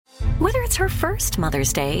Whether it's her first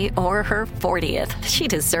Mother's Day or her 40th, she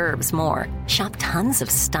deserves more. Shop tons of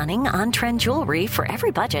stunning on-trend jewelry for every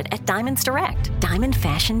budget at Diamonds Direct. Diamond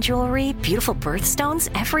fashion jewelry, beautiful birthstones,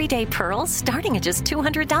 everyday pearls starting at just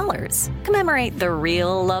 $200. Commemorate the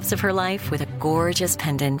real loves of her life with a gorgeous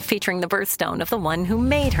pendant featuring the birthstone of the one who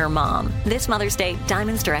made her mom. This Mother's Day,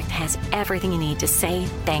 Diamonds Direct has everything you need to say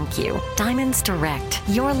thank you. Diamonds Direct.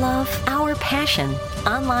 Your love, our passion.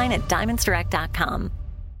 Online at diamondsdirect.com.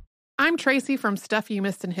 I'm Tracy from Stuff You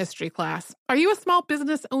Missed in History class. Are you a small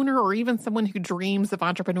business owner or even someone who dreams of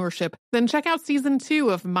entrepreneurship? Then check out Season 2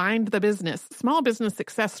 of Mind the Business, Small Business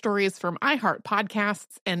Success Stories from iHeart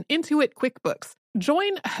Podcasts and Intuit QuickBooks.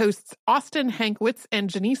 Join hosts Austin Hankwitz and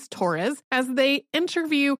Janice Torres as they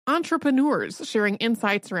interview entrepreneurs sharing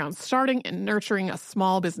insights around starting and nurturing a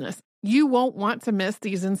small business. You won't want to miss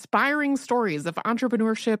these inspiring stories of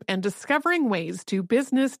entrepreneurship and discovering ways to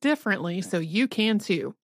business differently so you can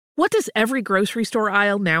too. What does every grocery store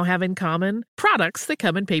aisle now have in common? Products that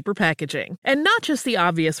come in paper packaging. And not just the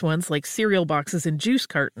obvious ones like cereal boxes and juice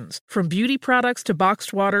cartons. From beauty products to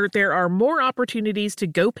boxed water, there are more opportunities to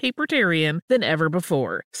go papertarian than ever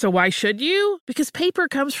before. So why should you? Because paper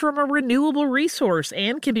comes from a renewable resource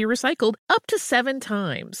and can be recycled up to 7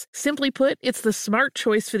 times. Simply put, it's the smart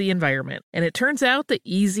choice for the environment. And it turns out the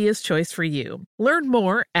easiest choice for you. Learn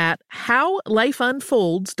more at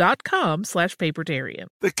howlifeunfolds.com/papertarian.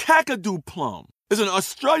 The Kakadu plum is an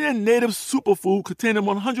Australian native superfood containing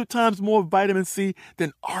 100 times more vitamin C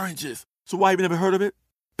than oranges. So why have you never heard of it?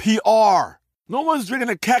 PR. No one's drinking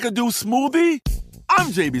a Kakadu smoothie?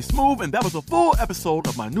 I'm JB Smoove, and that was a full episode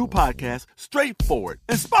of my new podcast, Straightforward,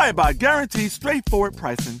 inspired by guaranteed straightforward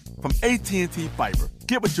pricing from AT&T Fiber.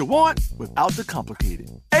 Get what you want without the complicated.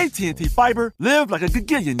 AT&T Fiber, live like a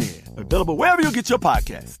gigillionaire. Available wherever you get your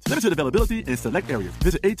podcasts. Limited availability in select areas.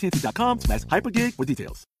 Visit AT&T.com/hypergig for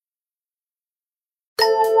details.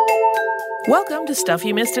 Welcome to Stuff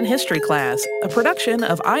You Missed in History class, a production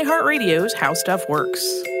of iHeartRadio's How Stuff Works.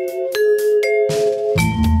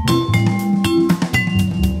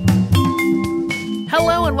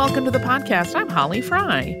 Hello and welcome to the podcast. I'm Holly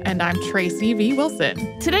Fry. And I'm Tracy V.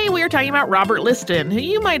 Wilson. Today we are talking about Robert Liston, who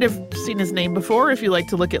you might have seen his name before if you like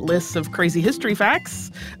to look at lists of crazy history facts.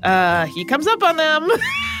 He comes up on them.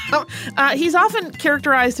 He's often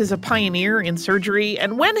characterized as a pioneer in surgery,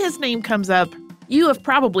 and when his name comes up, you have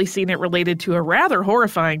probably seen it related to a rather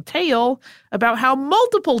horrifying tale about how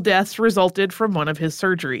multiple deaths resulted from one of his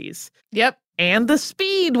surgeries. Yep. And the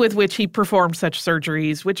speed with which he performed such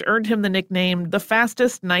surgeries, which earned him the nickname the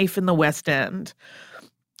fastest knife in the West End.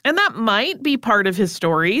 And that might be part of his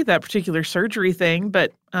story, that particular surgery thing,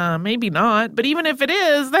 but maybe not. But even if it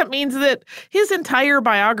is, that means that his entire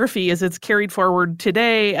biography, as it's carried forward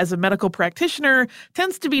today as a medical practitioner,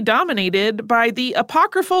 tends to be dominated by the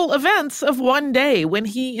apocryphal events of one day when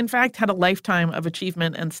he, in fact, had a lifetime of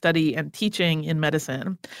achievement and study and teaching in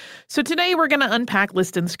medicine. So today we're going to unpack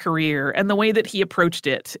Liston's career and the way that he approached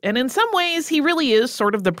it. And in some ways, he really is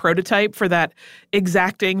sort of the prototype for that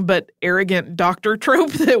exacting but arrogant doctor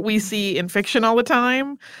trope that we see in fiction all the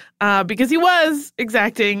time. Because he was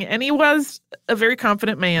exacting and he was a very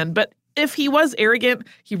confident man. But if he was arrogant,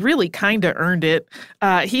 he really kind of earned it.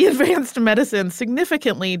 He advanced medicine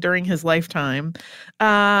significantly during his lifetime.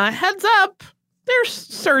 Heads up, there's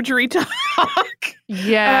surgery talk.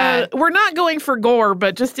 Yeah. We're not going for gore,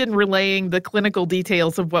 but just in relaying the clinical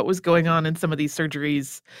details of what was going on in some of these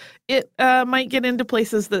surgeries, it might get into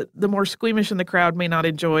places that the more squeamish in the crowd may not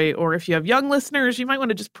enjoy. Or if you have young listeners, you might want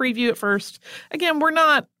to just preview it first. Again, we're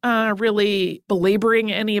not really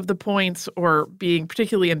belaboring any of the points or being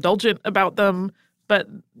particularly indulgent about them. But,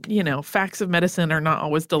 you know, facts of medicine are not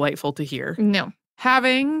always delightful to hear. No.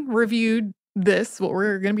 Having reviewed this, what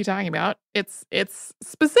we're going to be talking about, it's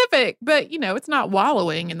specific, but, you know, it's not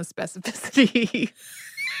wallowing in the specificity.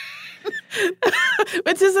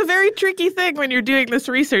 Which is a very tricky thing when you're doing this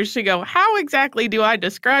research to go, how exactly do I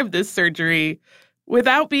describe this surgery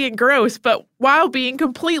without being gross, but while being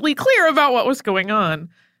completely clear about what was going on?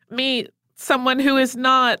 Me, someone who is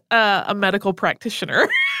not a medical practitioner.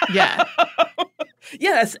 Yeah.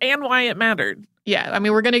 Yes, and why it mattered. Yeah, I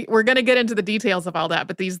mean, we're gonna get into the details of all that,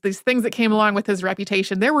 but these things that came along with his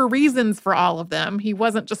reputation, there were reasons for all of them. He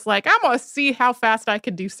wasn't just like, I'm gonna see how fast I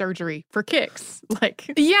can do surgery for kicks.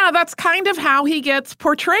 Like, yeah, that's kind of how he gets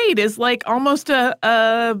portrayed, is like almost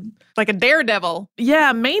a daredevil.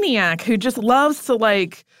 Yeah, maniac who just loves to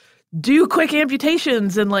like do quick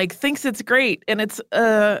amputations and like thinks it's great, and it's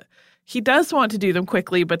he does want to do them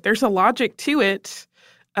quickly, but there's a logic to it.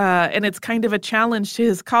 And it's kind of a challenge to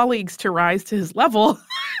his colleagues to rise to his level,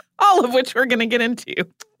 all of which we're going to get into.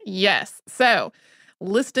 Yes. So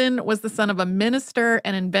Liston was the son of a minister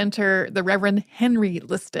and inventor, the Reverend Henry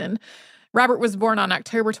Liston. Robert was born on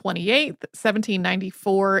October 28th,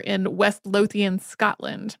 1794, in West Lothian,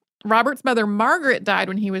 Scotland. Robert's mother, Margaret, died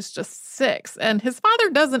when he was just 6, and his father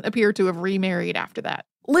doesn't appear to have remarried after that.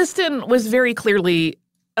 Liston was very clearly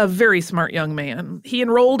a very smart young man. He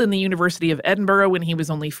enrolled in the University of Edinburgh when he was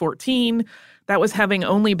only 14. That was having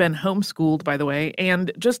only been homeschooled, by the way,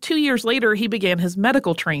 and just 2 years later, he began his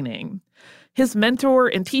medical training. His mentor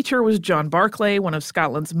and teacher was John Barclay, one of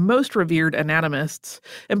Scotland's most revered anatomists.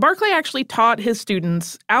 And Barclay actually taught his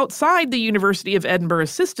students outside the University of Edinburgh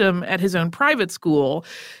system at his own private school.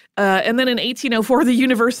 And then in 1804, the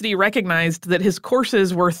university recognized that his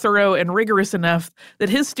courses were thorough and rigorous enough that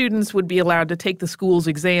his students would be allowed to take the school's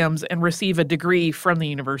exams and receive a degree from the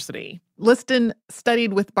university. Liston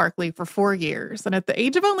studied with Barclay for 4 years, and at the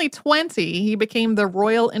age of only 20, he became the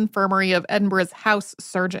Royal Infirmary of Edinburgh's house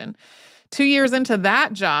surgeon. 2 years into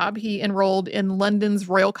that job, he enrolled in London's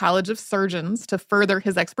Royal College of Surgeons to further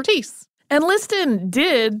his expertise. And Liston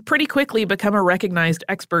did pretty quickly become a recognized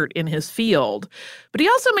expert in his field. But he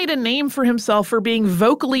also made a name for himself for being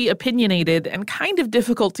vocally opinionated and kind of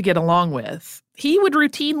difficult to get along with. He would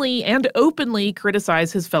routinely and openly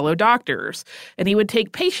criticize his fellow doctors, and he would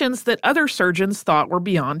take patients that other surgeons thought were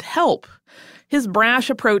beyond help. His brash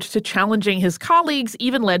approach to challenging his colleagues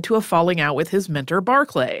even led to a falling out with his mentor,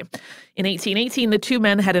 Barclay. In 1818, the two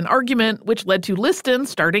men had an argument, which led to Liston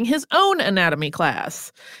starting his own anatomy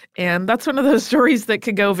class. And that's one of those stories that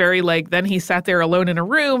could go very then he sat there alone in a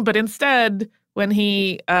room, but instead, when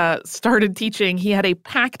he started teaching, he had a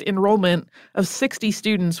packed enrollment of 60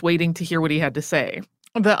 students waiting to hear what he had to say.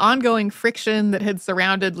 The ongoing friction that had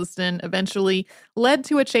surrounded Liston eventually led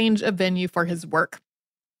to a change of venue for his work.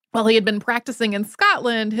 While he had been practicing in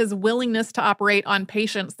Scotland, his willingness to operate on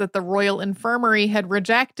patients that the Royal Infirmary had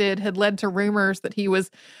rejected had led to rumors that he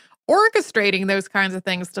was orchestrating those kinds of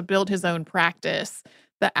things to build his own practice.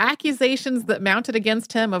 The accusations that mounted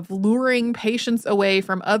against him of luring patients away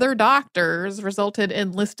from other doctors resulted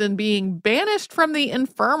in Liston being banished from the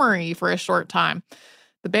infirmary for a short time.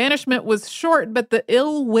 The banishment was short, but the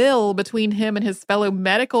ill will between him and his fellow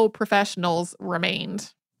medical professionals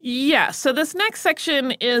remained. Yeah, so this next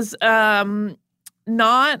section is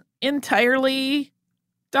not entirely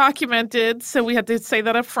documented, so we have to say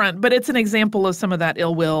that up front, but it's an example of some of that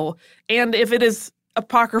ill will. And if it is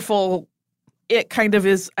apocryphal, it kind of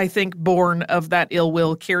is, I think, born of that ill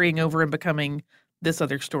will carrying over and becoming this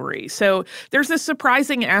other story. So there's this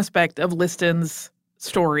surprising aspect of Liston's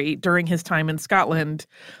story during his time in Scotland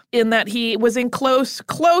in that he was in close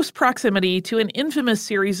proximity to an infamous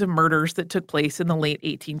series of murders that took place in the late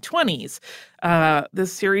 1820s.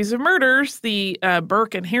 This series of murders, the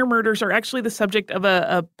Burke and Hare murders, are actually the subject of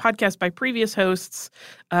a podcast by previous hosts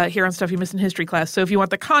here on Stuff You Missed in History Class. So if you want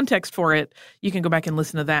the context for it, you can go back and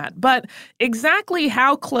listen to that. But exactly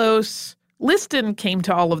how close Liston came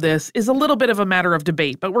to all of this is a little bit of a matter of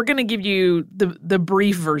debate, but we're going to give you the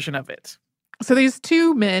brief version of it. So these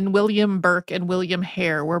two men, William Burke and William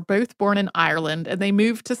Hare, were both born in Ireland, and they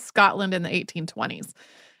moved to Scotland in the 1820s.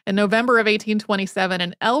 In November of 1827,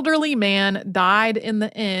 an elderly man died in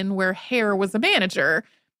the inn where Hare was a manager.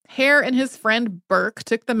 Hare and his friend Burke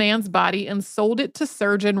took the man's body and sold it to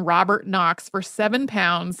surgeon Robert Knox for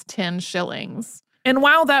 £7, 10 shillings. And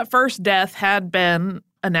while that first death had been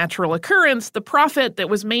a natural occurrence, the profit that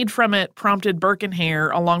was made from it prompted Burke and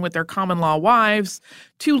Hare, along with their common-law wives,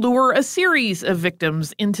 to lure a series of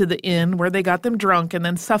victims into the inn where they got them drunk and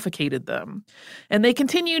then suffocated them. And they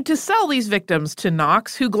continued to sell these victims to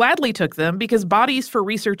Knox, who gladly took them because bodies for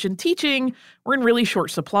research and teaching were in really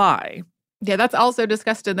short supply. Yeah, that's also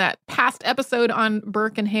discussed in that past episode on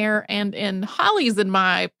Burke and Hare and in Holly's and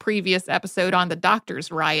my previous episode on the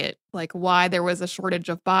doctor's riot, like why there was a shortage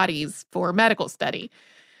of bodies for medical study.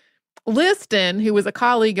 Liston, who was a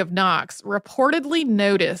colleague of Knox, reportedly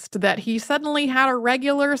noticed that he suddenly had a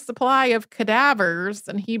regular supply of cadavers,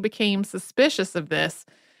 and he became suspicious of this.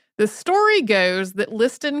 The story goes that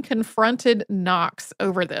Liston confronted Knox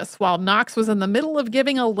over this while Knox was in the middle of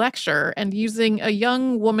giving a lecture and using a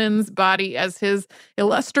young woman's body as his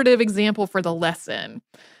illustrative example for the lesson.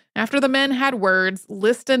 After the men had words,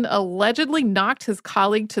 Liston allegedly knocked his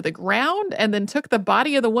colleague to the ground and then took the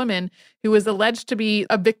body of the woman, who was alleged to be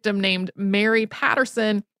a victim named Mary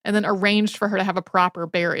Patterson, and then arranged for her to have a proper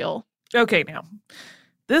burial. Okay, now,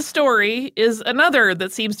 this story is another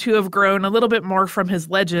that seems to have grown a little bit more from his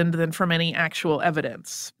legend than from any actual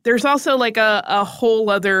evidence. There's also like a whole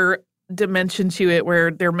other dimension to it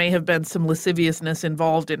where there may have been some lasciviousness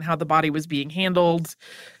involved in how the body was being handled.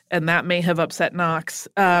 and that may have upset Knox.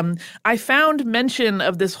 I found mention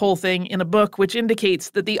of this whole thing in a book, which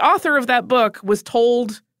indicates that the author of that book was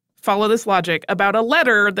told, follow this logic, about a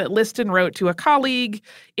letter that Liston wrote to a colleague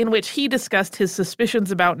in which he discussed his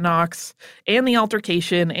suspicions about Knox and the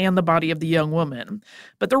altercation and the body of the young woman.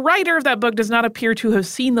 But the writer of that book does not appear to have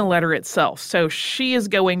seen the letter itself, so she is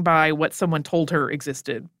going by what someone told her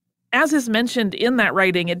existed. As is mentioned in that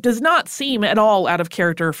writing, it does not seem at all out of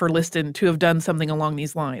character for Liston to have done something along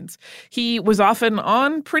these lines. He was often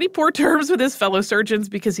on pretty poor terms with his fellow surgeons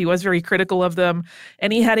because he was very critical of them,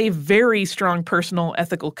 and he had a very strong personal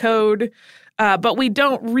ethical code. But we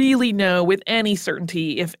don't really know with any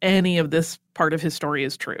certainty if any of this part of his story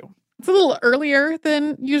is true. It's a little earlier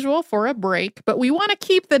than usual for a break, but we want to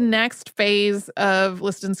keep the next phase of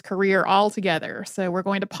Liston's career all together. So we're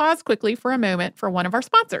going to pause quickly for a moment for one of our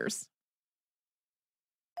sponsors.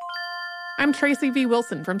 I'm Tracy V.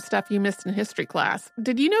 Wilson from Stuff You Missed in History Class.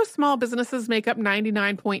 Did you know small businesses make up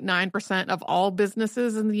 99.9% of all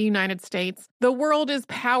businesses in the United States? The world is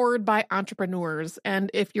powered by entrepreneurs, and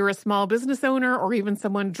if you're a small business owner or even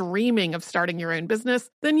someone dreaming of starting your own business,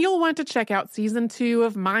 then you'll want to check out Season 2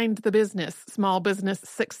 of Mind the Business, Small Business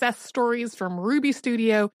Success Stories from Ruby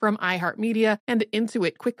Studio, from iHeartMedia, and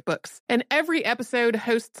Intuit QuickBooks. And every episode,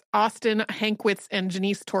 hosts Austin Hankwitz and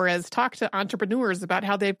Janice Torres talk to entrepreneurs about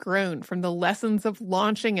how they've grown from the lessons of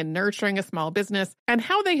launching and nurturing a small business and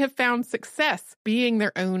how they have found success being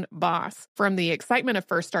their own boss. From the excitement of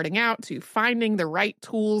first starting out to finding the right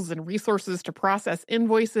tools and resources to process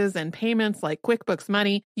invoices and payments like QuickBooks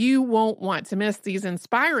Money, you won't want to miss these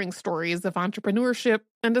inspiring stories of entrepreneurship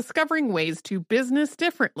and discovering ways to business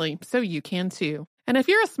differently so you can too. And if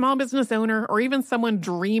you're a small business owner or even someone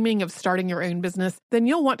dreaming of starting your own business, then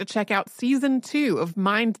you'll want to check out Season 2 of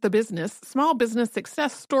Mind the Business, Small Business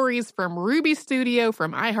Success Stories from Ruby Studio,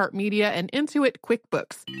 from iHeartMedia, and Intuit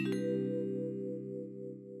QuickBooks.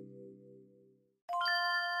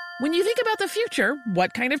 When you think about the future,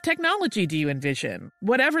 what kind of technology do you envision?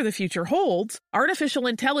 Whatever the future holds, artificial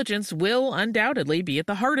intelligence will undoubtedly be at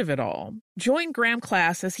the heart of it all. Join Graham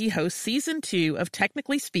Class as he hosts Season 2 of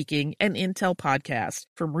Technically Speaking, an Intel podcast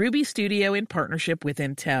from Ruby Studio in partnership with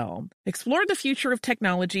Intel. Explore the future of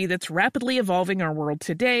technology that's rapidly evolving our world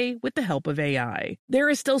today with the help of AI. There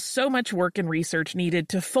is still so much work and research needed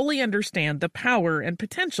to fully understand the power and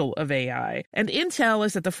potential of AI, and Intel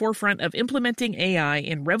is at the forefront of implementing AI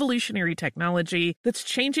in revolutionary technology that's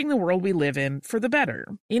changing the world we live in for the better.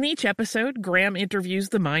 In each episode, Graham interviews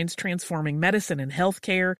the minds transforming medicine and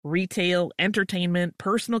healthcare, retail, entertainment,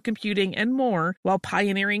 personal computing, and more, while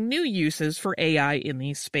pioneering new uses for AI in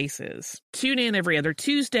these spaces. Tune in every other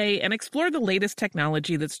Tuesday and explore the latest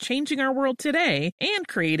technology that's changing our world today and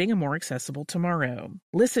creating a more accessible tomorrow.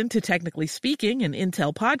 Listen to Technically Speaking, an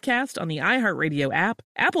Intel podcast on the iHeartRadio app,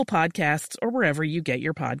 Apple Podcasts, or wherever you get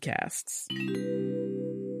your podcasts.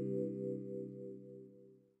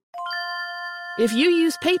 If you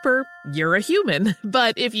use paper, you're a human.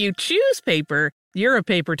 But if you choose paper, you're a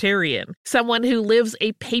papertarian, someone who lives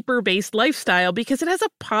a paper-based lifestyle because it has a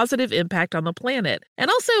positive impact on the planet. And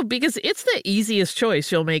also because it's the easiest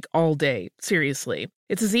choice you'll make all day. Seriously.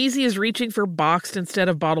 It's as easy as reaching for boxed instead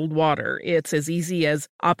of bottled water. It's as easy as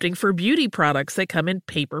opting for beauty products that come in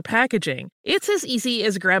paper packaging. It's as easy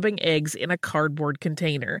as grabbing eggs in a cardboard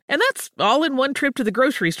container. And that's all in one trip to the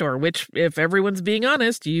grocery store, which, if everyone's being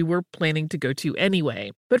honest, you were planning to go to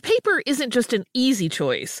anyway. But paper isn't just an easy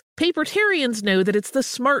choice. Papertarians know that it's the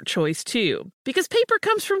smart choice, too. Because paper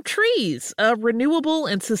comes from trees, a renewable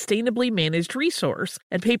and sustainably managed resource.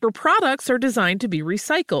 And paper products are designed to be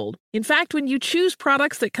recycled. In fact, when you choose products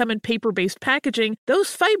that come in paper-based packaging,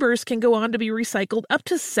 those fibers can go on to be recycled up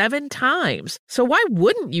to 7 times. So why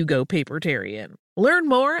wouldn't you go papertarian? Learn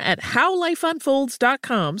more at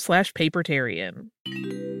howlifeunfolds.com/papertarian.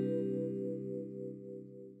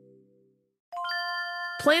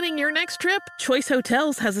 Planning your next trip? Choice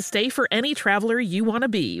Hotels has a stay for any traveler you want to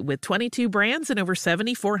be, with 22 brands and over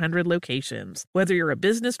 7,400 locations. Whether you're a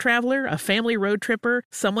business traveler, a family road tripper,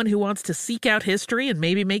 someone who wants to seek out history and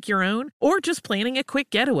maybe make your own, or just planning a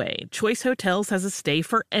quick getaway, Choice Hotels has a stay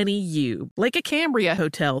for any you. Like a Cambria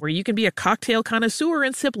Hotel, where you can be a cocktail connoisseur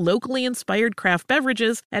and sip locally inspired craft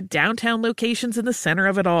beverages at downtown locations in the center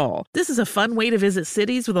of it all. This is a fun way to visit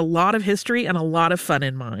cities with a lot of history and a lot of fun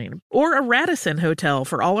in mind. Or a Radisson Hotel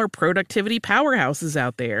for all our productivity powerhouses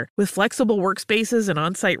out there. With flexible workspaces and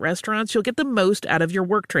on-site restaurants, you'll get the most out of your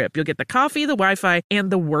work trip. You'll get the coffee, the Wi-Fi,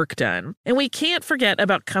 and the work done. And we can't forget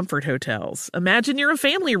about comfort hotels. Imagine you're a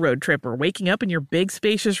family road tripper, waking up in your big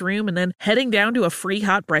spacious room and then heading down to a free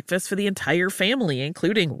hot breakfast for the entire family,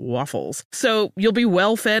 including waffles. So you'll be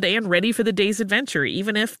well fed and ready for the day's adventure,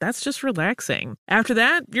 even if that's just relaxing. After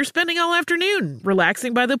that, you're spending all afternoon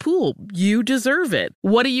relaxing by the pool. You deserve it.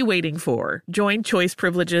 What are you waiting for? Join Choice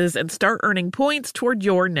Privileges and start earning points toward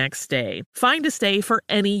your next stay. Find a stay for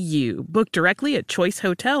any you. Book directly at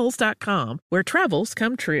choicehotels.com, where travels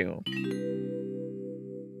come true.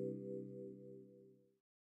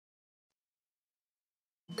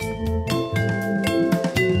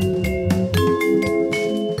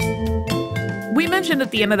 We mentioned at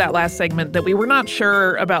the end of that last segment that we were not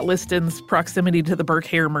sure about Liston's proximity to the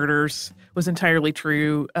Burke-Hare murders was entirely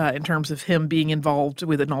true in terms of him being involved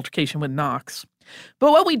with an altercation with Knox.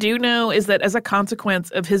 But what we do know is that as a consequence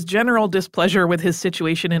of his general displeasure with his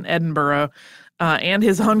situation in Edinburgh and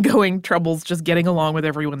his ongoing troubles just getting along with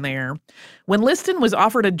everyone there, when Liston was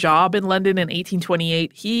offered a job in London in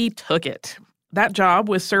 1828, he took it. That job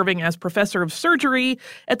was serving as professor of surgery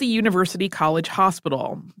at the University College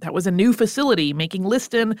Hospital. That was a new facility, making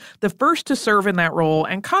Liston the first to serve in that role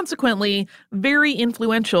and consequently very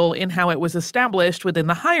influential in how it was established within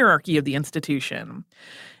the hierarchy of the institution.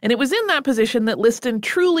 And it was in that position that Liston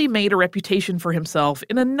truly made a reputation for himself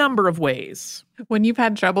in a number of ways. When you've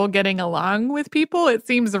had trouble getting along with people, it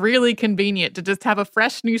seems really convenient to just have a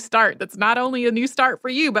fresh new start that's not only a new start for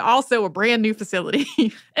you, but also a brand new facility.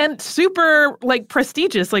 And super,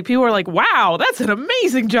 prestigious. People are like, wow, that's an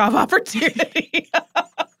amazing job opportunity.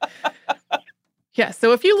 Yeah,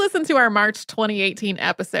 so if you listen to our March 2018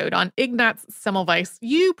 episode on Ignaz Semmelweis,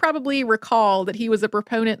 you probably recall that he was a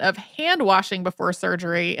proponent of hand washing before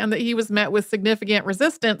surgery and that he was met with significant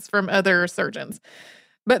resistance from other surgeons.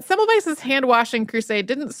 But Semmelweis's hand washing crusade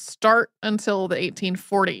didn't start until the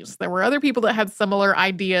 1840s. There were other people that had similar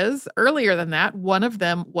ideas earlier than that. One of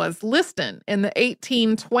them was Liston. In the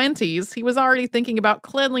 1820s, he was already thinking about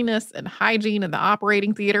cleanliness and hygiene in the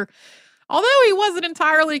operating theater, although he wasn't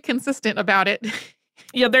entirely consistent about it.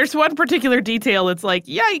 Yeah, there's one particular detail. It's like,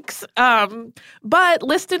 yikes. But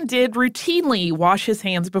Liston did routinely wash his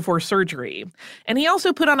hands before surgery. And he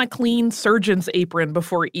also put on a clean surgeon's apron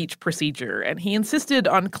before each procedure. And he insisted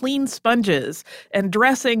on clean sponges and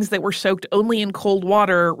dressings that were soaked only in cold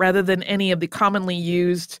water rather than any of the commonly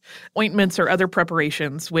used ointments or other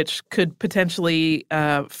preparations, which could potentially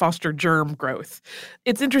foster germ growth.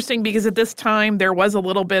 It's interesting because at this time, there was a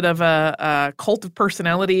little bit of a cult of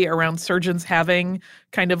personality around surgeons having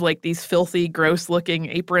kind of these filthy, gross-looking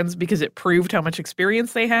aprons because it proved how much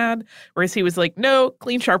experience they had, whereas he was like, no,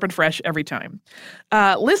 clean, sharp, and fresh every time.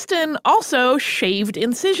 Liston also shaved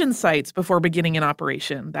incision sites before beginning an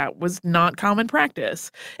operation. That was not common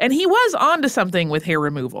practice. And he was onto something with hair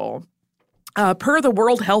removal. Per the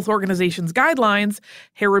World Health Organization's guidelines,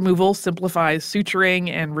 hair removal simplifies suturing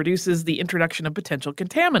and reduces the introduction of potential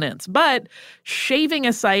contaminants. But shaving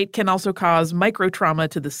a site can also cause microtrauma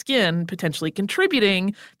to the skin, potentially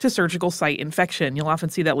contributing to surgical site infection. You'll often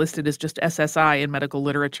see that listed as just SSI in medical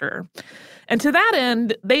literature. And to that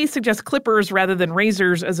end, they suggest clippers rather than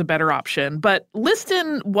razors as a better option. But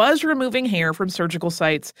Liston was removing hair from surgical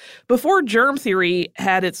sites before germ theory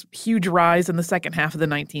had its huge rise in the second half of the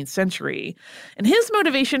 19th century. And his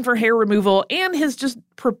motivation for hair removal and his just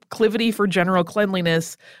proclivity for general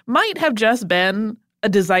cleanliness might have just been a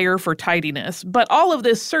desire for tidiness. But all of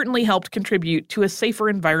this certainly helped contribute to a safer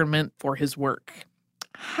environment for his work.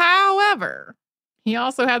 However, he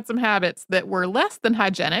also had some habits that were less than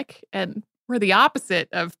hygienic and were the opposite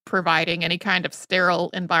of providing any kind of sterile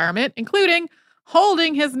environment, including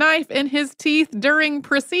holding his knife in his teeth during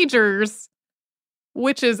procedures,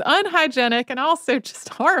 which is unhygienic and also just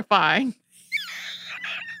horrifying.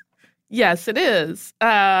 Yes, it is.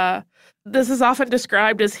 This is often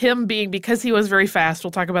described as him being, because he was very fast,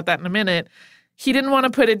 we'll talk about that in a minute, he didn't want to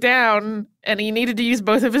put it down and he needed to use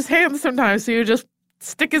both of his hands sometimes, so he would just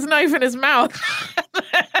stick his knife in his mouth.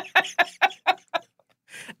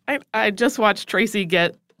 I just watched Tracy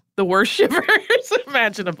get the worst shivers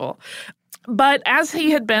imaginable. But as he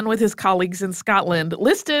had been with his colleagues in Scotland,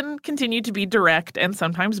 Liston continued to be direct and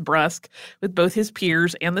sometimes brusque with both his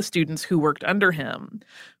peers and the students who worked under him.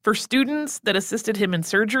 For students that assisted him in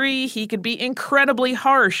surgery, he could be incredibly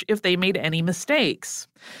harsh if they made any mistakes.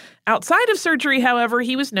 Outside of surgery, however,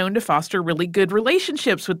 he was known to foster really good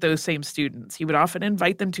relationships with those same students. He would often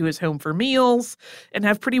invite them to his home for meals and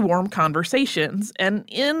have pretty warm conversations. And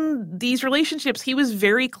in these relationships, he was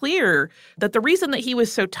very clear that the reason that he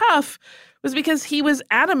was so tough was because he was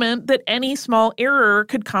adamant that any small error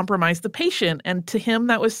could compromise the patient, and to him,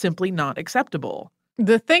 that was simply not acceptable.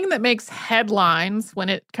 The thing that makes headlines when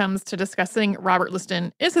it comes to discussing Robert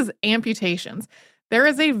Liston is his amputations. There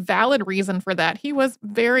is a valid reason for that. He was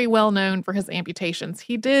very well known for his amputations.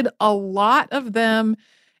 He did a lot of them,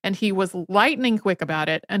 and he was lightning quick about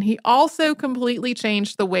it. And he also completely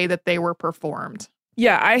changed the way that they were performed.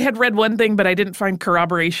 Yeah, I had read one thing, but I didn't find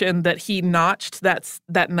corroboration that he notched that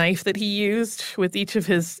knife that he used with each of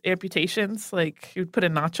his amputations. Like, he would put a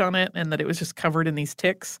notch on it and that it was just covered in these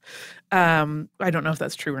ticks. I don't know if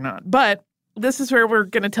that's true or not. But this is where we're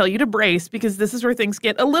going to tell you to brace, because this is where things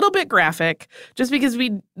get a little bit graphic, just because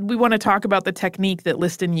we want to talk about the technique that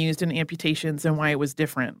Liston used in amputations and why it was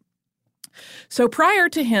different. So prior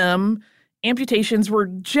to him, amputations were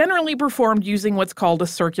generally performed using what's called a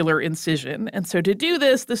circular incision. And so to do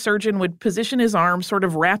this, the surgeon would position his arm sort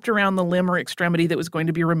of wrapped around the limb or extremity that was going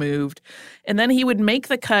to be removed. And then he would make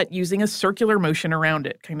the cut using a circular motion around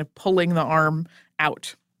it, kind of pulling the arm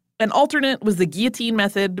out. An alternate was the guillotine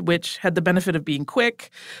method, which had the benefit of being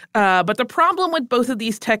quick. But the problem with both of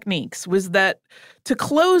these techniques was that to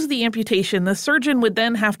close the amputation, the surgeon would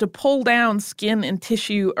then have to pull down skin and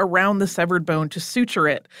tissue around the severed bone to suture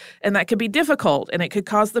it. And that could be difficult, and it could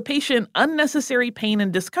cause the patient unnecessary pain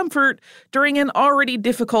and discomfort during an already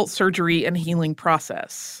difficult surgery and healing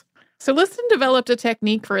process. So Liston developed a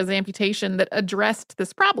technique for his amputation that addressed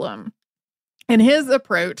this problem. In his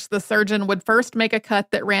approach, the surgeon would first make a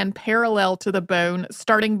cut that ran parallel to the bone,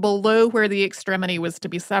 starting below where the extremity was to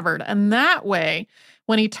be severed. And that way,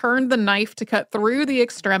 when he turned the knife to cut through the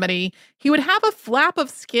extremity, he would have a flap of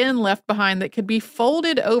skin left behind that could be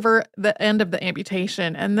folded over the end of the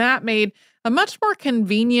amputation. And that made a much more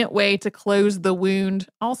convenient way to close the wound,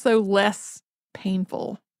 also less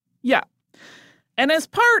painful. Yeah. And as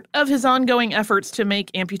part of his ongoing efforts to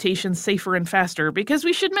make amputations safer and faster, because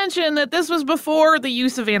we should mention that this was before the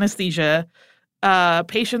use of anesthesia,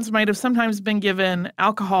 patients might have sometimes been given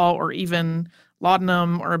alcohol or even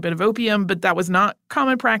laudanum or a bit of opium, but that was not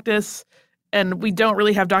common practice. And we don't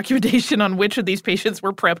really have documentation on which of these patients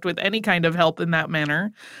were prepped with any kind of help in that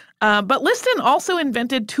manner. But Liston also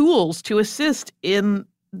invented tools to assist in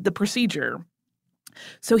the procedure.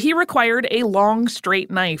 So he required a long, straight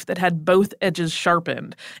knife that had both edges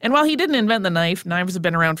sharpened. And while he didn't invent the knife, knives have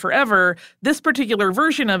been around forever, this particular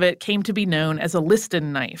version of it came to be known as a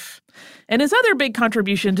Liston knife. And his other big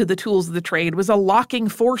contribution to the tools of the trade was a locking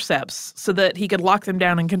forceps so that he could lock them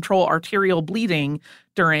down and control arterial bleeding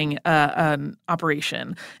during an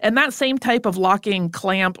operation. And that same type of locking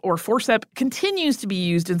clamp or forceps continues to be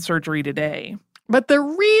used in surgery today. But the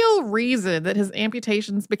real reason that his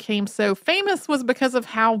amputations became so famous was because of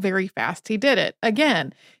how very fast he did it.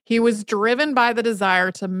 Again, he was driven by the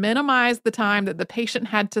desire to minimize the time that the patient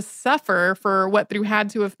had to suffer for what had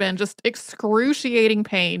to have been just excruciating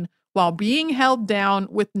pain while being held down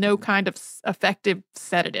with no kind of effective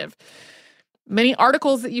sedative. Many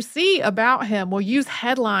articles that you see about him will use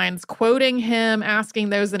headlines quoting him, asking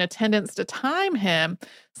those in attendance to time him.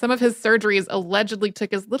 Some of his surgeries allegedly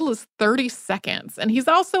took as little as 30 seconds. And he's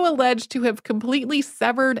also alleged to have completely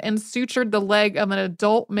severed and sutured the leg of an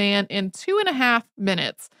adult man in 2.5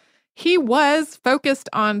 minutes. He was focused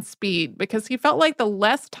on speed because he felt like the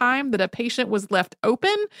less time that a patient was left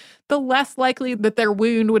open, the less likely that their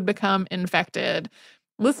wound would become infected.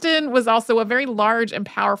 Liston was also a very large and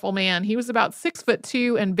powerful man. He was about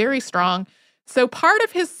 6'2" and very strong. So part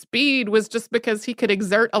of his speed was just because he could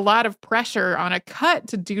exert a lot of pressure on a cut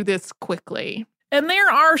to do this quickly. And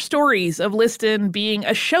there are stories of Liston being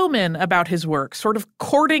a showman about his work, sort of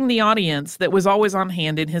courting the audience that was always on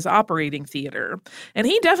hand in his operating theater. And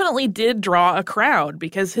he definitely did draw a crowd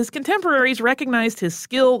because his contemporaries recognized his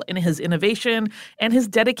skill and his innovation and his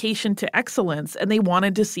dedication to excellence, and they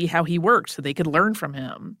wanted to see how he worked so they could learn from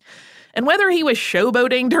him. And whether he was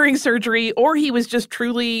showboating during surgery or he was just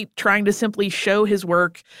truly trying to simply show his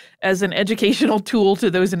work as an educational tool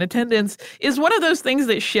to those in attendance is one of those things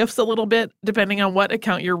that shifts a little bit depending on what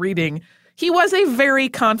account you're reading. He was a very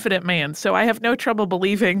confident man, so I have no trouble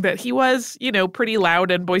believing that he was, pretty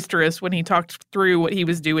loud and boisterous when he talked through what he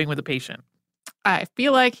was doing with a patient. I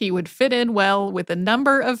feel like he would fit in well with a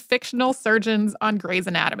number of fictional surgeons on Grey's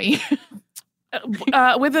Anatomy.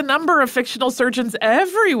 With a number of fictional surgeons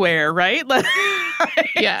everywhere, right?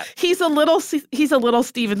 Yeah, he's a little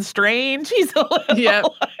Stephen Strange. He's a little, yep.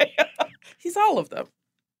 He's all of them.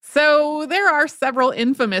 So there are several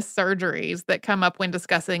infamous surgeries that come up when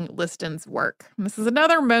discussing Liston's work. This is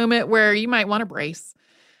another moment where you might want to brace.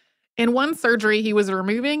 In one surgery, he was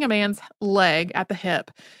removing a man's leg at the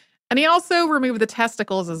hip, and he also removed the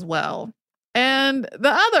testicles as well. And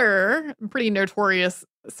the other pretty notorious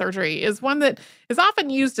surgery is one that is often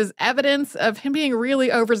used as evidence of him being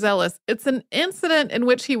really overzealous. It's an incident in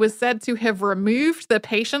which he was said to have removed the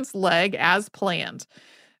patient's leg as planned.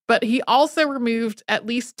 But he also removed at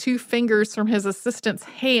least 2 fingers from his assistant's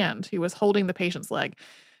hand who was holding the patient's leg.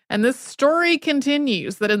 And this story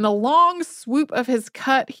continues that in the long swoop of his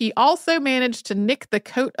cut, he also managed to nick the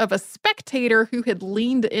coat of a spectator who had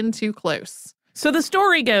leaned in too close. So the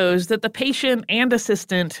story goes that the patient and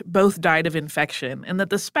assistant both died of infection and that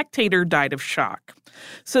the spectator died of shock.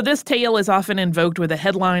 So this tale is often invoked with a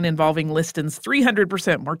headline involving Liston's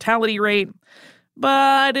 300% mortality rate.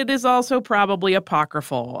 But it is also probably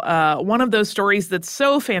apocryphal. One of those stories that's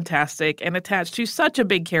so fantastic and attached to such a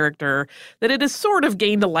big character that it has sort of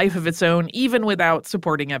gained a life of its own, even without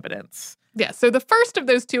supporting evidence. Yeah, so the first of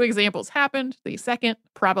those 2 examples happened. The second,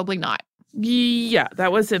 probably not. Yeah,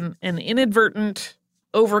 that was an inadvertent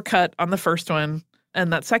overcut on the first one.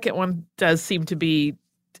 And that second one does seem to be,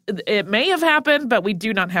 it may have happened, but we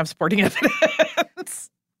do not have supporting evidence.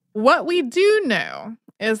 What we do know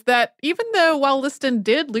is that even though while Liston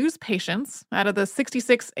did lose patients, out of the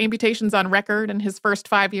 66 amputations on record in his first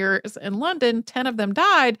 5 years in London, 10 of them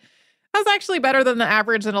died, that was actually better than the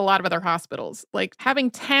average in a lot of other hospitals. Like,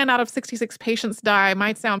 having 10 out of 66 patients die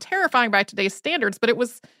might sound terrifying by today's standards, but it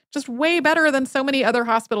was just way better than so many other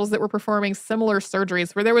hospitals that were performing similar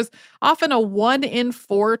surgeries, where there was often a 1 in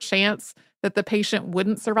 4 chance that the patient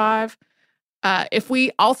wouldn't survive. If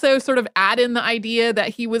we also sort of add in the idea that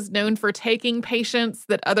he was known for taking patients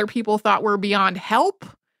that other people thought were beyond help,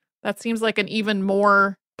 that seems like an even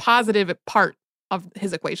more positive part of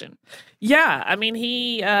his equation. Yeah, I mean,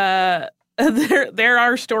 he there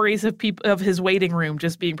are stories of people of his waiting room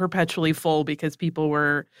just being perpetually full because people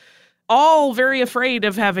were all very afraid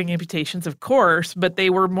of having amputations, of course, but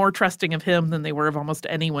they were more trusting of him than they were of almost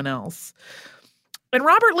anyone else. And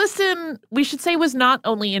Robert Liston, we should say, was not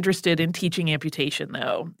only interested in teaching amputation,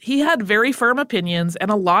 though. He had very firm opinions and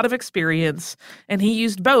a lot of experience, and he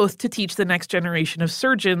used both to teach the next generation of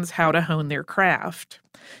surgeons how to hone their craft.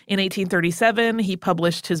 In 1837, he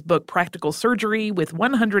published his book Practical Surgery with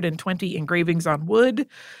 120 engravings on wood,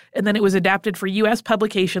 and then it was adapted for U.S.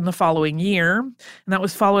 publication the following year. And that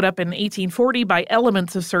was followed up in 1840 by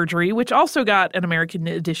Elements of Surgery, which also got an American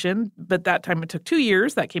edition, but that time it took 2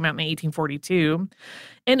 years. That came out in 1842.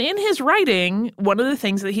 And in his writing, one of the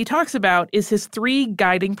things that he talks about is his 3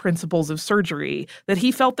 guiding principles of surgery that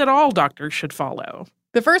he felt that all doctors should follow.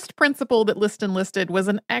 The first principle that Liston listed was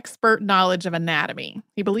an expert knowledge of anatomy.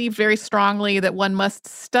 He believed very strongly that one must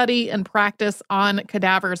study and practice on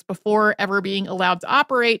cadavers before ever being allowed to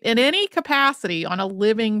operate in any capacity on a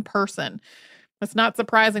living person. It's not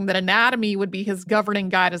surprising that anatomy would be his governing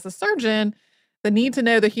guide as a surgeon. The need to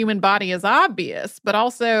know the human body is obvious, but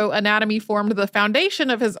also anatomy formed the foundation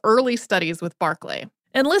of his early studies with Barclay.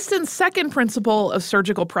 And Liston's second principle of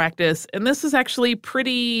surgical practice, and this is actually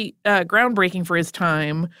pretty groundbreaking for his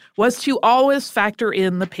time, was to always factor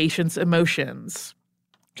in the patient's emotions.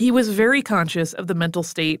 He was very conscious of the mental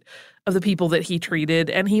state of the people that he treated,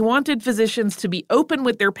 and he wanted physicians to be open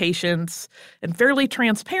with their patients and fairly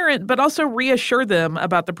transparent, but also reassure them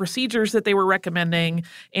about the procedures that they were recommending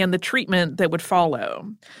and the treatment that would follow.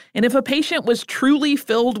 And if a patient was truly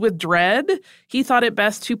filled with dread, he thought it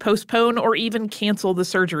best to postpone or even cancel the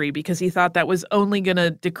surgery because he thought that was only going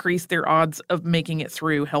to decrease their odds of making it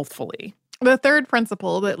through healthfully. The third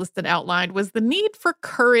principle that Liston outlined was the need for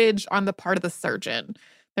courage on the part of the surgeon.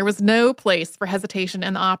 There was no place for hesitation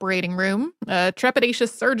in the operating room. A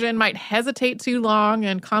trepidatious surgeon might hesitate too long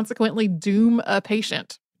and consequently doom a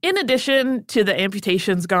patient. In addition to the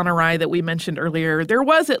amputations gone awry that we mentioned earlier, there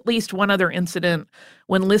was at least one other incident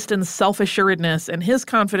when Liston's self-assuredness and his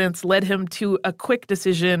confidence led him to a quick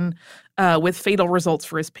decision with fatal results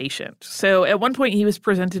for his patient. So at one point, he was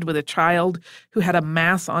presented with a child who had a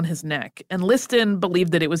mass on his neck, and Liston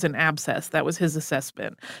believed that it was an abscess. That was his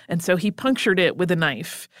assessment. And so he punctured it with a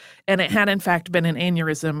knife, and it had in fact been an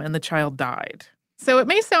aneurysm, and the child died. So it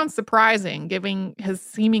may sound surprising, given his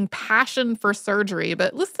seeming passion for surgery,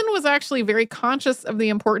 but Liston was actually very conscious of the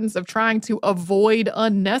importance of trying to avoid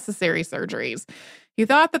unnecessary surgeries. He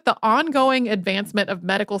thought that the ongoing advancement of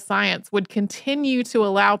medical science would continue to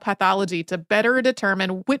allow pathology to better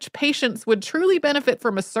determine which patients would truly benefit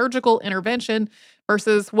from a surgical intervention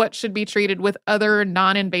versus what should be treated with other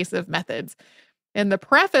non-invasive methods. In the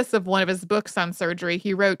preface of one of his books on surgery,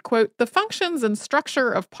 he wrote, quote, "The functions and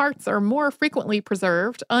structure of parts are more frequently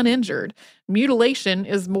preserved, uninjured. Mutilation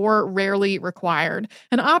is more rarely required,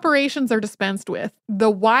 and operations are dispensed with.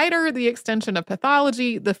 The wider the extension of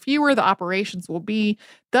pathology, the fewer the operations will be,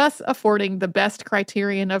 thus affording the best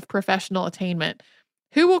criterion of professional attainment.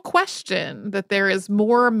 Who will question that there is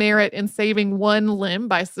more merit in saving one limb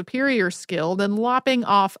by superior skill than lopping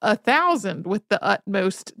off 1,000 with the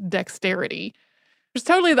utmost dexterity?" It's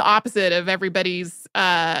totally the opposite of everybody's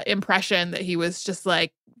impression that he was just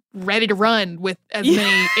like ready to run with as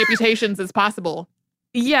many amputations as possible.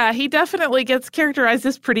 Yeah, he definitely gets characterized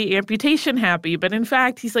as pretty amputation happy, but in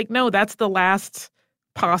fact, he's like, no, that's the last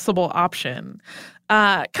possible option.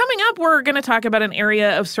 Coming up, we're going to talk about an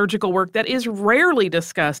area of surgical work that is rarely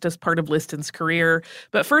discussed as part of Liston's career.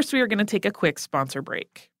 But first, we are going to take a quick sponsor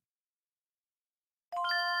break.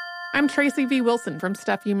 I'm Tracy V. Wilson from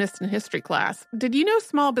Stuff You Missed in History Class. Did you know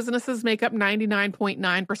small businesses make up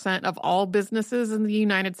 99.9% of all businesses in the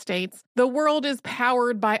United States? The world is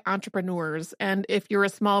powered by entrepreneurs, and if you're a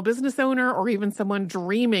small business owner or even someone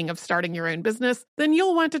dreaming of starting your own business, then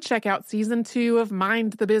you'll want to check out Season 2 of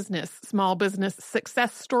Mind the Business, Small Business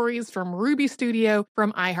Success Stories from Ruby Studio,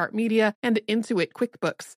 from iHeartMedia, and Intuit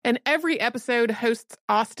QuickBooks. In every episode, hosts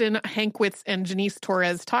Austin Hankwitz and Janice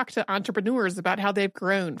Torres talk to entrepreneurs about how they've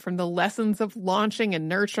grown from the lessons of launching and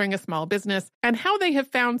nurturing a small business and how they have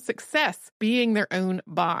found success being their own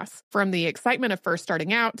boss. From the excitement of first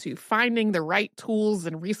starting out to finding the right tools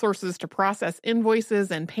and resources to process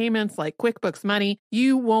invoices and payments like QuickBooks Money,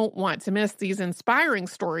 you won't want to miss these inspiring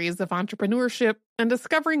stories of entrepreneurship and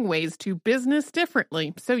discovering ways to business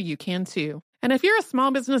differently so you can too. And if you're a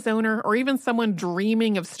small business owner or even someone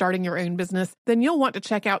dreaming of starting your own business, then you'll want to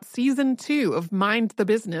check out Season 2 of Mind the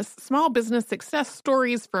Business, Small Business Success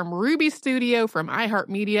Stories from Ruby Studio, from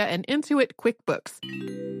iHeartMedia, and Intuit QuickBooks.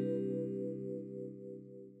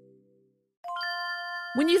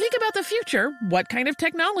 When you think about the future, what kind of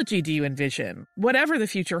technology do you envision? Whatever the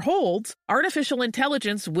future holds, artificial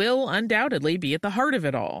intelligence will undoubtedly be at the heart of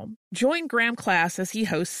it all. Join Graham Class as he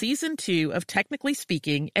hosts Season 2 of Technically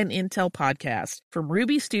Speaking, an Intel podcast from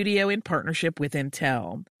Ruby Studio in partnership with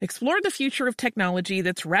Intel. Explore the future of technology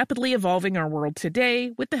that's rapidly evolving our world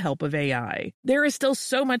today with the help of AI. There is still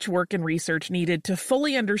so much work and research needed to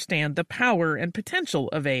fully understand the power and potential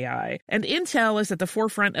of AI, and Intel is at the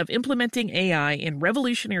forefront of implementing AI in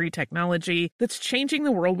revolutionary technology that's changing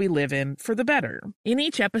the world we live in for the better. In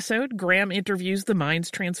each episode, Graham interviews the minds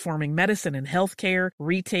transforming medicine and healthcare,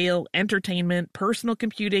 retail, entertainment, personal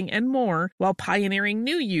computing, and more, while pioneering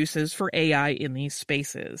new uses for AI in these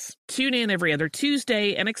spaces. Tune in every other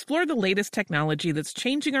Tuesday and explore the latest technology that's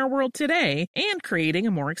changing our world today and creating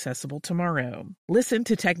a more accessible tomorrow. Listen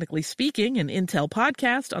to Technically Speaking, an Intel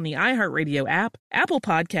podcast on the iHeartRadio app, Apple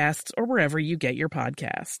Podcasts, or wherever you get your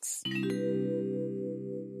podcasts.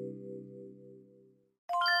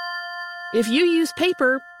 If you use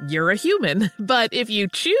paper, you're a human. But if you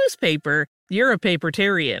choose paper, you're a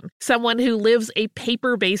papertarian, someone who lives a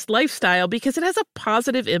paper-based lifestyle because it has a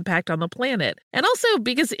positive impact on the planet. And also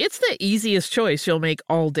because it's the easiest choice you'll make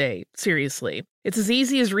all day, seriously. It's as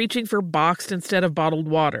easy as reaching for boxed instead of bottled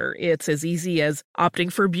water. It's as easy as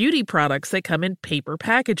opting for beauty products that come in paper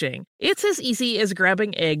packaging. It's as easy as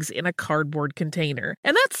grabbing eggs in a cardboard container.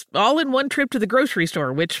 And that's all in one trip to the grocery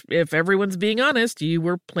store, which, if everyone's being honest, you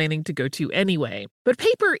were planning to go to anyway. But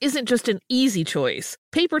paper isn't just an easy choice.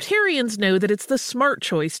 Papertarians know that it's the smart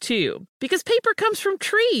choice, too. Because paper comes from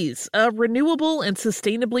trees, a renewable and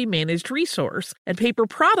sustainably managed resource. And paper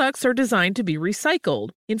products are designed to be recycled.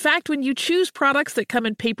 In fact, when you choose products that come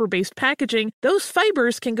in paper-based packaging, those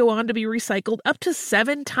fibers can go on to be recycled up to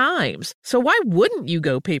 7 times. So why wouldn't you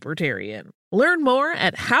go papertarian? Learn more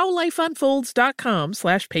at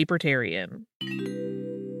howlifeunfolds.com/papertarian.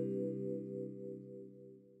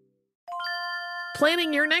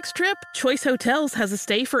 Planning your next trip? Choice Hotels has a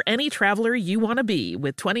stay for any traveler you want to be,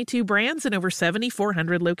 with 22 brands and over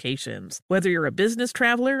 7,400 locations. Whether you're a business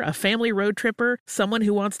traveler, a family road tripper, someone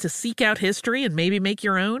who wants to seek out history and maybe make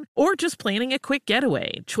your own, or just planning a quick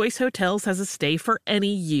getaway, Choice Hotels has a stay for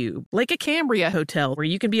any you. Like a Cambria Hotel, where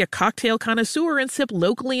you can be a cocktail connoisseur and sip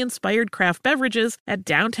locally inspired craft beverages at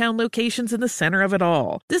downtown locations in the center of it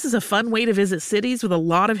all. This is a fun way to visit cities with a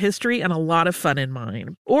lot of history and a lot of fun in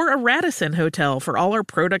mind. Or a Radisson Hotel, for all our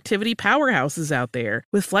productivity powerhouses out there.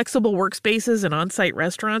 With flexible workspaces and on-site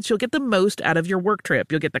restaurants, you'll get the most out of your work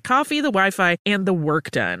trip. You'll get the coffee, the Wi-Fi, and the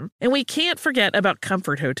work done. And we can't forget about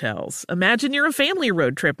comfort hotels. Imagine you're a family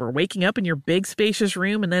road tripper, waking up in your big spacious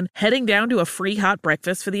room and then heading down to a free hot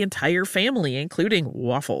breakfast for the entire family, including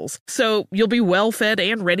waffles. So you'll be well fed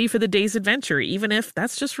and ready for the day's adventure, even if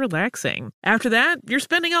that's just relaxing. After that, you're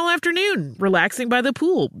spending all afternoon relaxing by the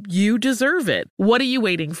pool. You deserve it. What are you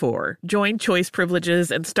waiting for? Join Choice Privileges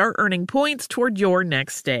and start earning points toward your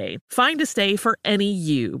next stay. Find a stay for any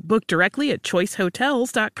you. Book directly at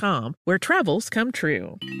choicehotels.com, where travels come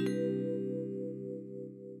true.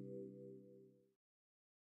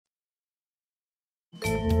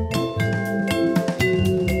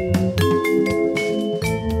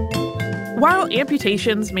 While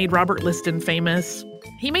amputations made Robert Liston famous,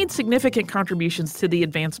 he made significant contributions to the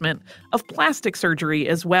advancement of plastic surgery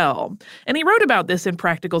as well. And he wrote about this in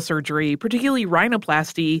Practical Surgery, particularly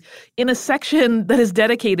rhinoplasty, in a section that is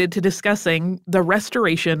dedicated to discussing the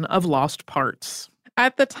restoration of lost parts.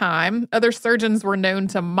 At the time, other surgeons were known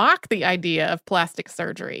to mock the idea of plastic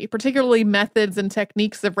surgery, particularly methods and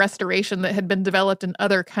techniques of restoration that had been developed in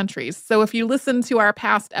other countries. So if you listen to our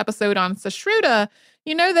past episode on Sushruta,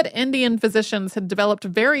 you know that Indian physicians had developed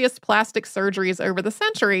various plastic surgeries over the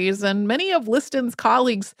centuries, and many of Liston's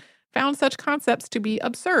colleagues found such concepts to be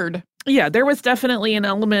absurd. Yeah, there was definitely an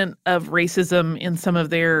element of racism in some of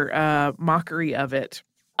their mockery of it.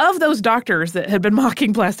 Of those doctors that had been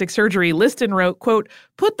mocking plastic surgery, Liston wrote, quote,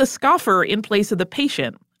 "Put the scoffer in place of the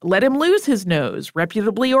patient. Let him lose his nose,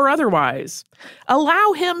 reputably or otherwise.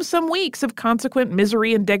 Allow him some weeks of consequent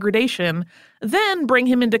misery and degradation, then bring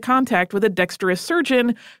him into contact with a dexterous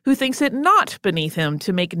surgeon who thinks it not beneath him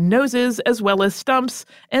to make noses as well as stumps,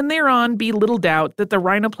 and thereon be little doubt that the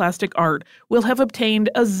rhinoplastic art will have obtained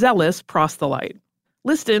a zealous proselyte."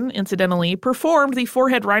 Liston, incidentally, performed the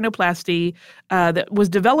forehead rhinoplasty that was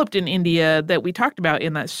developed in India that we talked about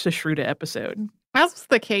in that Sushruta episode. As was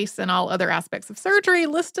the case in all other aspects of surgery,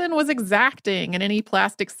 Liston was exacting in any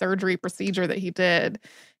plastic surgery procedure that he did.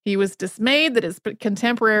 He was dismayed that his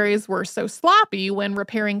contemporaries were so sloppy when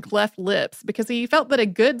repairing cleft lips because he felt that a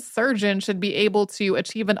good surgeon should be able to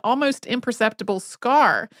achieve an almost imperceptible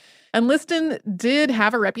scar. And Liston did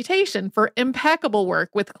have a reputation for impeccable work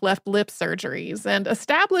with cleft lip surgeries and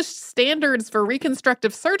established standards for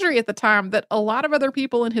reconstructive surgery at the time that a lot of other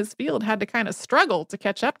people in his field had to kind of struggle to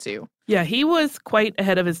catch up to. Yeah, he was quite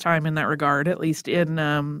ahead of his time in that regard, at least in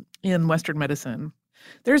Western medicine.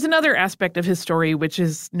 There's another aspect of his story which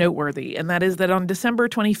is noteworthy, and that is that on December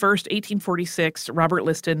 21st, 1846, Robert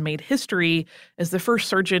Liston made history as the first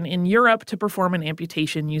surgeon in Europe to perform an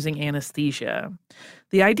amputation using anesthesia.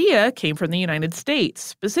 The idea came from the United States,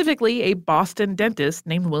 specifically a Boston dentist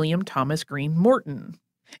named William Thomas Green Morton.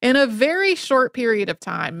 In a very short period of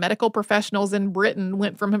time, medical professionals in Britain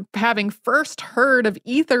went from having first heard of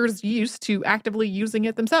ether's use to actively using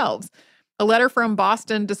it themselves. A letter from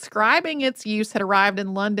Boston describing its use had arrived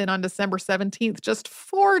in London on December 17th, just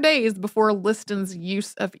 4 days before Liston's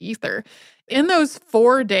use of ether. In those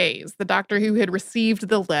 4 days, the doctor who had received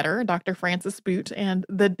the letter, Dr. Francis Boot, and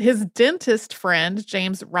his dentist friend,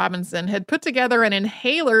 James Robinson, had put together an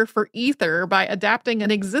inhaler for ether by adapting an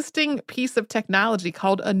existing piece of technology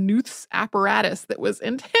called a Knuth's apparatus that was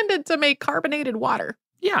intended to make carbonated water.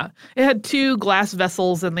 Yeah, it had 2 glass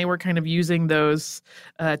vessels, and they were kind of using those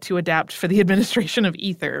to adapt for the administration of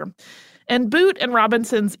ether. And Boot and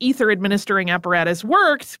Robinson's ether administering apparatus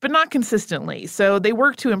worked, but not consistently. So they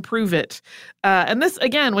worked to improve it. And this,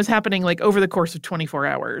 again, was happening like over the course of 24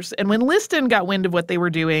 hours. And when Liston got wind of what they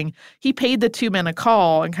were doing, he paid the 2 men a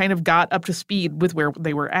call and kind of got up to speed with where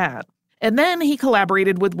they were at. And then he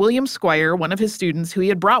collaborated with William Squire, one of his students who he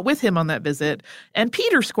had brought with him on that visit, and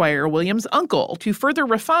Peter Squire, William's uncle, to further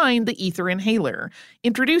refine the ether inhaler,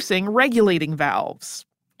 introducing regulating valves.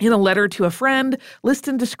 In a letter to a friend,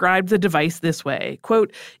 Liston described the device this way,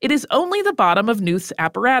 quote, "It is only the bottom of Knuth's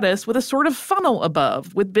apparatus with a sort of funnel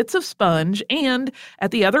above, with bits of sponge, and,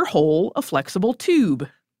 at the other hole, a flexible tube."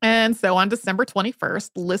 And so on December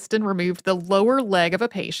 21st, Liston removed the lower leg of a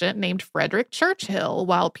patient named Frederick Churchill,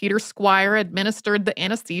 while Peter Squire administered the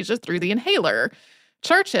anesthesia through the inhaler.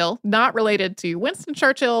 Churchill, not related to Winston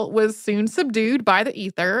Churchill, was soon subdued by the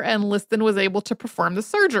ether, and Liston was able to perform the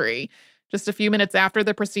surgery. Just a few minutes after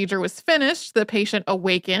the procedure was finished, the patient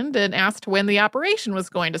awakened and asked when the operation was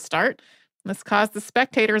going to start. This caused the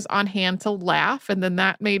spectators on hand to laugh, and then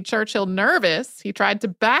that made Churchill nervous. He tried to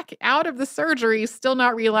back out of the surgery, still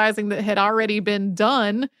not realizing that it had already been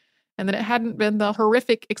done and that it hadn't been the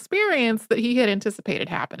horrific experience that he had anticipated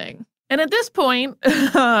happening. And at this point,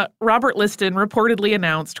 Robert Liston reportedly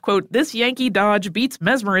announced, quote, "This Yankee dodge beats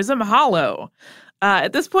mesmerism hollow."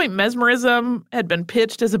 At this point, mesmerism had been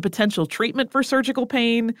pitched as a potential treatment for surgical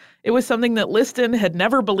pain. It was something that Liston had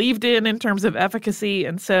never believed in terms of efficacy,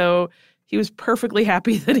 and so he was perfectly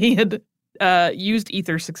happy that he had used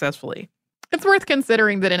ether successfully. It's worth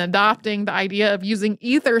considering that in adopting the idea of using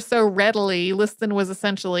ether so readily, Liston was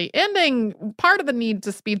essentially ending part of the need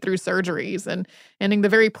to speed through surgeries and ending the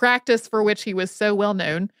very practice for which he was so well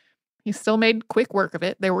known. He still made quick work of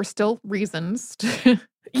it. There were still reasons to...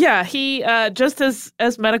 Yeah, he, just as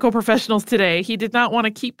medical professionals today, he did not want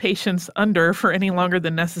to keep patients under for any longer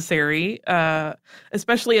than necessary,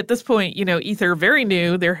 especially at this point, ether very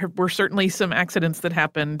new. There were certainly some accidents that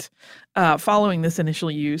happened following this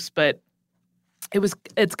initial use, but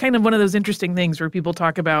it's kind of one of those interesting things where people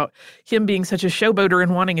talk about him being such a showboater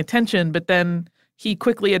and wanting attention, but then he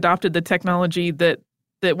quickly adopted the technology that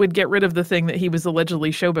would get rid of the thing that he was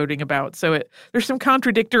allegedly showboating about. So there's some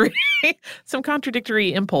contradictory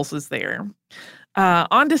impulses there.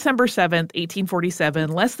 On December 7th,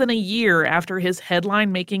 1847, less than a year after his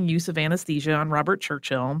headline-making use of anesthesia on Robert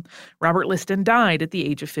Churchill, Robert Liston died at the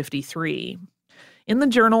age of 53. In the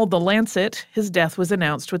journal The Lancet, his death was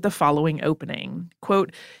announced with the following opening,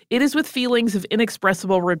 quote, "It is with feelings of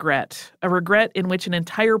inexpressible regret, a regret in which an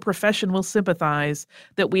entire profession will sympathize,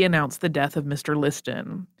 that we announce the death of Mr.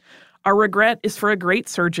 Liston. Our regret is for a great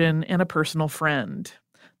surgeon and a personal friend.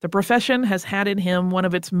 The profession has had in him one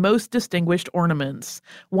of its most distinguished ornaments,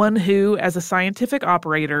 one who, as a scientific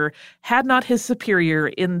operator, had not his superior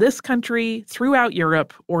in this country, throughout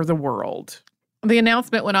Europe, or the world." The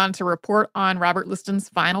announcement went on to report on Robert Liston's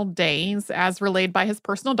final days as relayed by his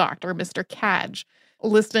personal doctor, Mr. Cadge.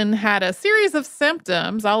 Liston had a series of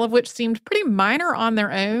symptoms, all of which seemed pretty minor on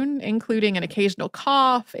their own, including an occasional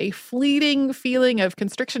cough, a fleeting feeling of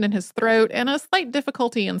constriction in his throat, and a slight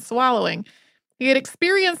difficulty in swallowing. He had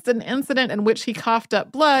experienced an incident in which he coughed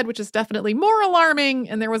up blood, which is definitely more alarming,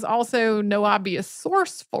 and there was also no obvious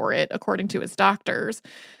source for it, according to his doctors.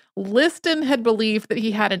 Liston had believed that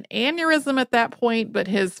he had an aneurysm at that point, but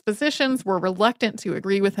his physicians were reluctant to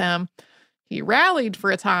agree with him. He rallied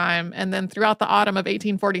for a time, and then throughout the autumn of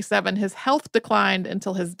 1847, his health declined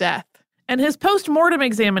until his death. And his post-mortem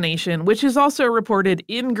examination, which is also reported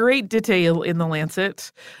in great detail in The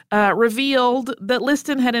Lancet, revealed that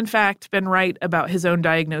Liston had in fact been right about his own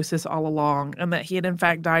diagnosis all along, and that he had in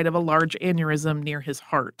fact died of a large aneurysm near his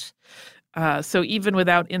heart. So even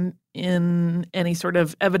without in any sort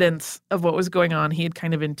of evidence of what was going on, he had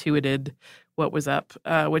kind of intuited what was up,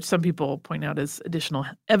 which some people point out as additional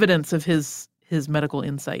evidence of his medical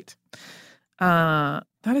insight.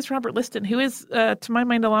 That is Robert Liston, who is, to my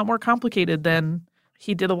mind, a lot more complicated than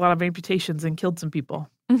he did a lot of amputations and killed some people.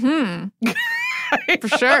 Mm-hmm. For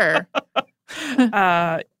sure.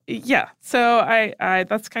 Yeah. So I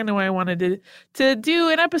that's kind of why I wanted to do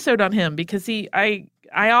an episode on him, because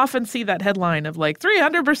I often see that headline of like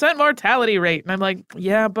 300% mortality rate. And I'm like,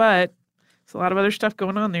 yeah, but there's a lot of other stuff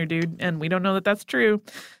going on there, dude. And we don't know that that's true.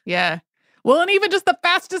 Yeah. Well, and even just the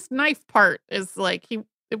fastest knife part is like,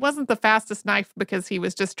 it wasn't the fastest knife because he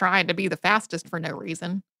was just trying to be the fastest for no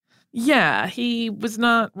reason. Yeah, he was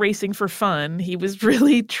not racing for fun. He was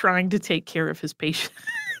really trying to take care of his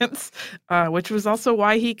patients, which was also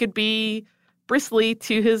why he could be bristly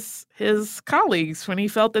to his colleagues when he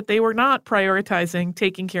felt that they were not prioritizing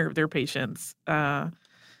taking care of their patients.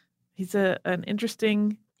 He's an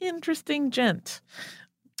interesting gent.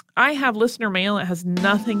 I have listener mail. It has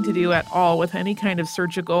nothing to do at all with any kind of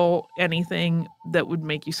surgical anything that would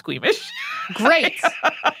make you squeamish. Great.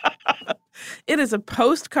 It is a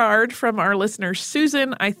postcard from our listener,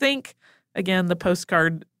 Susan. I think, again, the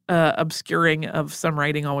postcard obscuring of some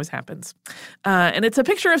writing always happens. And it's a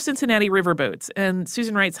picture of Cincinnati riverboats. And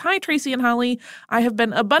Susan writes, "Hi, Tracy and Holly. I have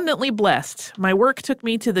been abundantly blessed. My work took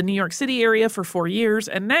me to the New York City area for 4 years,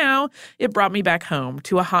 and now it brought me back home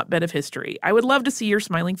to a hotbed of history. I would love to see your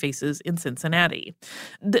smiling faces in Cincinnati."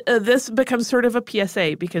 This becomes sort of a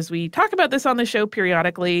PSA because we talk about this on the show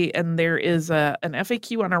periodically, and there is an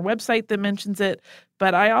FAQ on our website that mentions it.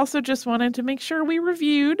 But I also just wanted to make sure we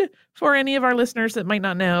reviewed for any of our listeners that might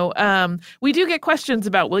not know. We do get questions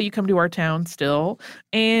about, will you come to our town still?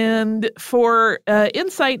 And for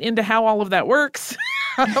insight into how all of that works,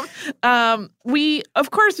 we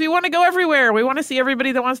want to go everywhere. We want to see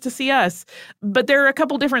everybody that wants to see us. But there are a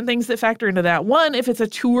couple different things that factor into that. One, if it's a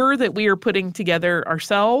tour that we are putting together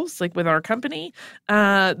ourselves, like with our company,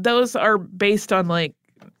 those are based on like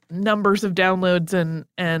numbers of downloads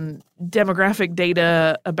and demographic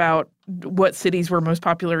data about what cities we're most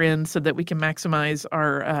popular in so that we can maximize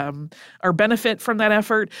our benefit from that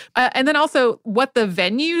effort. And then also what the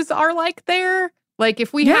venues are like there. Like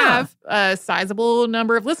if we have a sizable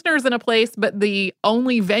number of listeners in a place, but the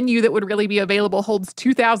only venue that would really be available holds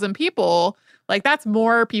 2,000 people, like that's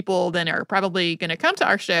more people than are probably going to come to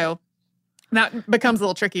our show. That becomes a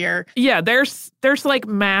little trickier. Yeah, there's like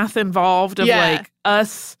math involved of like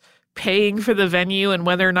us paying for the venue and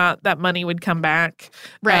whether or not that money would come back,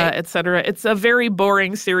 right, et cetera. It's a very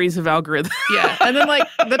boring series of algorithms. Yeah, and then like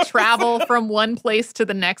the travel from one place to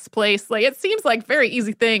the next place, like it seems like very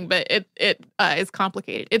easy thing, but it is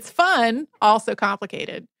complicated. It's fun, also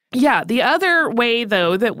complicated. Yeah, the other way,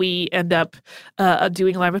 though, that we end up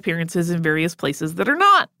doing live appearances in various places that are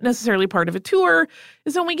not necessarily part of a tour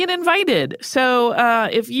is when we get invited. So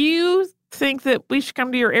if you think that we should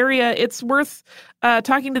come to your area, it's worth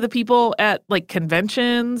talking to the people at like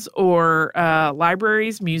conventions or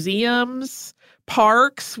libraries, museums,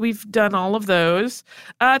 parks. We've done all of those.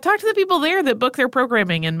 Talk to the people there that book their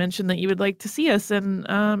programming and mention that you would like to see us, and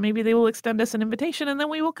maybe they will extend us an invitation and then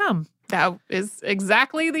we will come. That is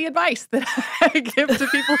exactly the advice that I give to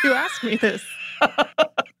people who ask me this.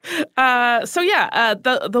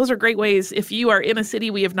 Those are great ways. If you are in a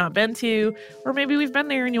city we have not been to, or maybe we've been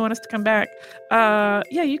there and you want us to come back,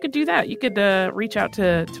 you could do that. You could reach out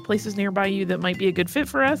to places nearby you that might be a good fit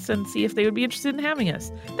for us and see if they would be interested in having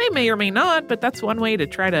us. They may or may not, but that's one way to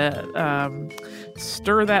try to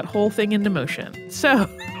stir that whole thing into motion. So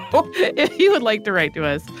if you would like to write to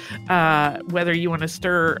us, whether you want to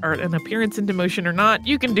stir an appearance into motion or not,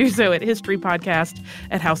 you can do so at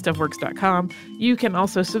historypodcast@howstuffworks.com. You can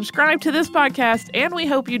also subscribe to this podcast, and we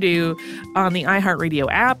hope you do, on the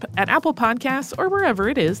iHeartRadio app, at Apple Podcasts, or wherever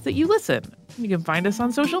it is that you listen. You can find us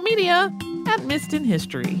on social media at Missed in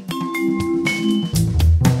History.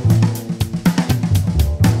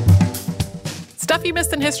 Stuff You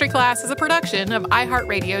Missed in History Class is a production of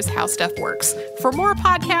iHeartRadio's How Stuff Works. For more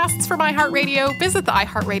podcasts from iHeartRadio, visit the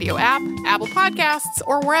iHeartRadio app, Apple Podcasts,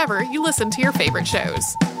 or wherever you listen to your favorite shows.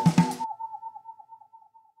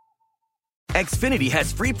 Xfinity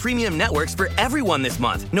has free premium networks for everyone this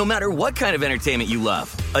month, no matter what kind of entertainment you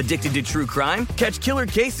love. Addicted to true crime? Catch killer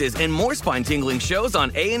cases and more spine-tingling shows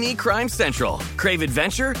on A&E Crime Central. Crave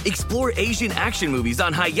adventure? Explore Asian action movies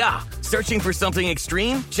on Hi-Ya. Searching for something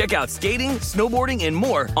extreme? Check out skating, snowboarding, and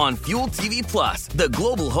more on Fuel TV Plus, the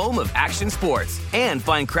global home of action sports. And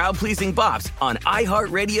find crowd-pleasing bops on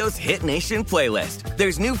iHeartRadio's Hit Nation playlist.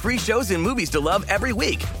 There's new free shows and movies to love every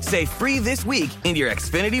week. Say free this week in your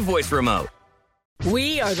Xfinity voice remote.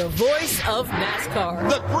 We are the voice of NASCAR.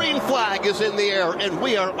 The green flag is in the air, and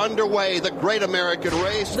we are underway. The great American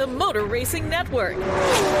race. The Motor Racing Network.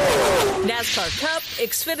 NASCAR Cup,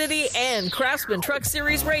 Xfinity, and Craftsman Truck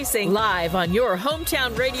Series Racing live on your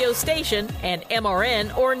hometown radio station and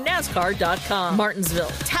MRN or NASCAR.com.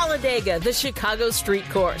 Martinsville, Talladega, the Chicago Street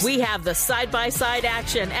Course. We have the side-by-side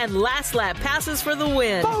action and last lap passes for the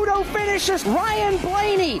win. Photo finishes. Ryan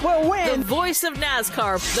Blaney will win. The voice of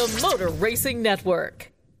NASCAR, the Motor Racing Network.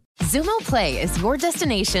 Xumo Play is your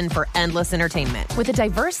destination for endless entertainment. With a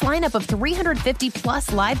diverse lineup of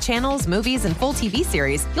 350-plus live channels, movies, and full TV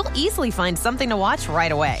series, you'll easily find something to watch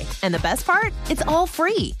right away. And the best part? It's all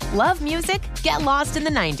free. Love music? Get lost in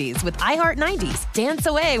the 90s with iHeart 90s, dance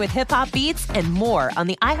away with hip-hop beats, and more on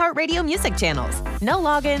the iHeartRadio music channels. No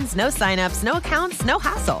logins, no signups, no accounts, no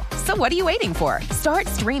hassle. So what are you waiting for? Start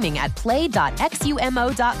streaming at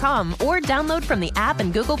play.xumo.com or download from the app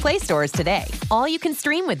and Google Play stores today. All you can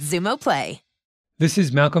stream with Xumo Play. This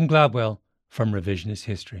is Malcolm Gladwell from Revisionist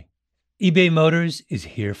History. eBay Motors is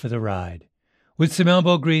here for the ride. With some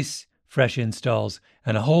elbow grease, fresh installs,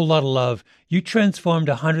 and a whole lot of love, you transformed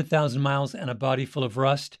 100,000 miles and a body full of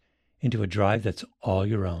rust into a drive that's all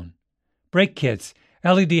your own. Brake kits,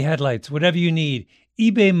 LED headlights, whatever you need,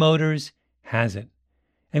 eBay Motors has it.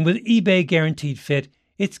 And with eBay Guaranteed Fit,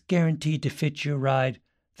 it's guaranteed to fit your ride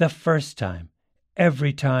the first time,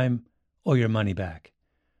 every time, or your money back.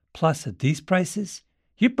 Plus, at these prices,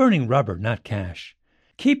 you're burning rubber, not cash.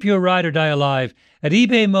 Keep your ride or die alive at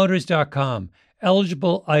ebaymotors.com.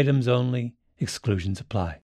 Eligible items only. Exclusions apply.